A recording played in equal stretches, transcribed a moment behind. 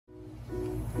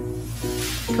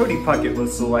Cody Puckett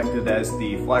was selected as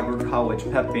the Flagler College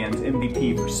pep band's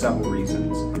MVP for several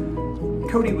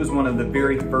reasons. Cody was one of the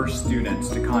very first students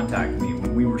to contact me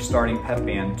when we were starting pep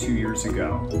band 2 years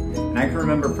ago. And I can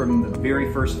remember from the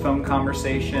very first phone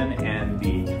conversation and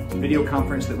the video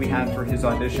conference that we had for his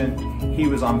audition, he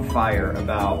was on fire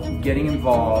about getting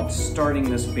involved, starting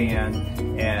this band,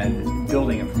 and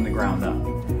building it from the ground up.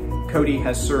 Cody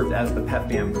has served as the pep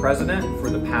band president for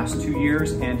the past 2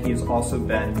 years, and he has also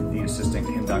been the assistant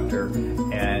conductor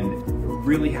and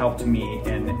really helped me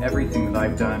in everything that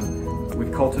I've done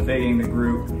with cultivating the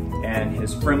group, and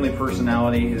his friendly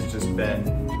personality has just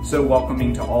been so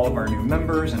welcoming to all of our new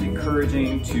members and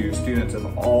encouraging to students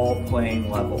of all playing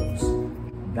levels.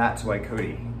 That's why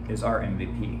Cody is our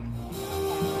MVP.